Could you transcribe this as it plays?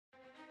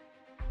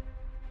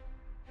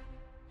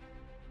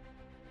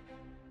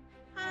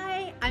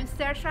I'm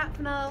Sara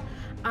Shrapnell.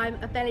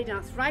 I'm a belly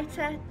dance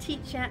writer,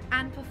 teacher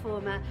and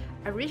performer,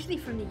 originally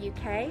from the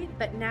UK,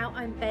 but now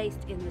I'm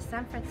based in the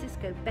San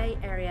Francisco Bay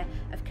Area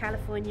of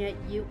California,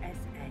 USA.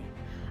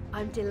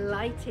 I'm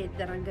delighted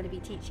that I'm going to be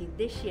teaching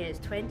this year's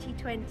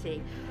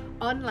 2020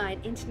 online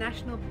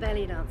International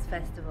Belly Dance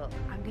Festival.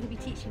 I'm going to be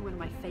teaching one of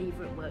my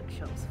favorite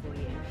workshops for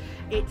you.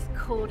 It's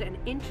called an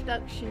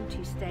Introduction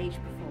to Stage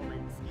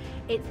Performance.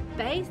 It's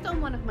based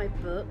on one of my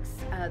books,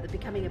 the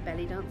Becoming a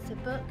Belly Dancer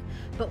book,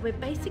 but we're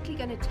basically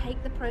going to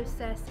take the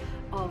process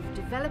of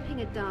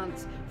developing a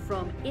dance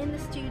from in the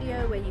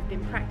studio where you've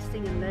been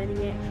practicing and learning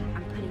it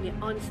and putting it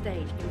on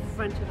stage in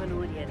front of an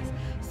audience.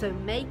 So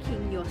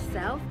making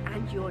yourself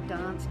and your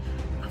dance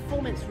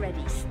performance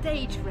ready,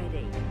 stage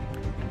ready.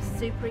 I'm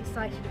super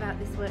excited about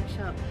this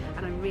workshop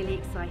and I'm really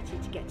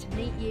excited to get to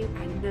meet you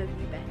and know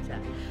you better.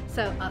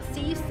 So I'll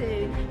see you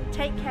soon.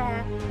 Take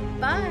care.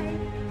 Bye.